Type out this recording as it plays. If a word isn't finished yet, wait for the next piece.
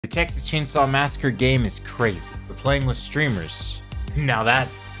Texas Chainsaw Massacre game is crazy. We're playing with streamers. Now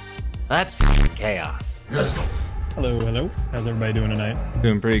that's f***ing chaos. Let's go. Hello. How's everybody doing tonight?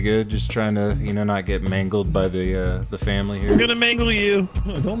 Doing pretty good. Just trying to, not get mangled by the family here. I'm gonna mangle you.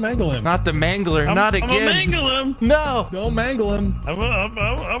 Don't mangle him. Not the mangler. Not again. I'm gonna mangle him. No. Don't mangle him. I'm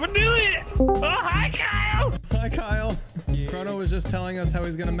gonna do it. Oh, hi, Kyle. Hi, Kyle. Chrono was just telling us how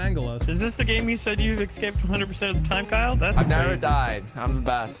he's gonna mangle us. Is this the game you said you've escaped 100% of the time, Kyle? That's I've never crazy. died. I'm the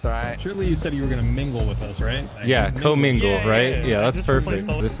best, all right? Surely you said you were gonna mingle with us, right? Yeah, commingle, Yeah, right? yeah. That's Just perfect.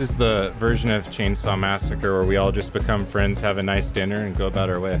 replace the- This is the version of Chainsaw Massacre where we all just become friends, have a nice dinner, and go about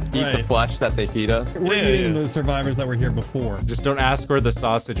our way. Eat the Right. flesh that they feed us. We're Yeah, eating yeah. the survivors that were here before. Just don't ask where the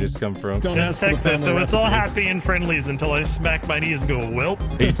sausages come from. Don't It's ask for the Texas, family so it's all recipe. happy and friendlies until I smack my knees and go, well.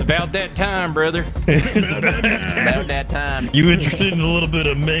 It's about that time, brother. It's about that time. About that time. You interested in a little bit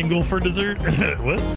of mangle for dessert? What?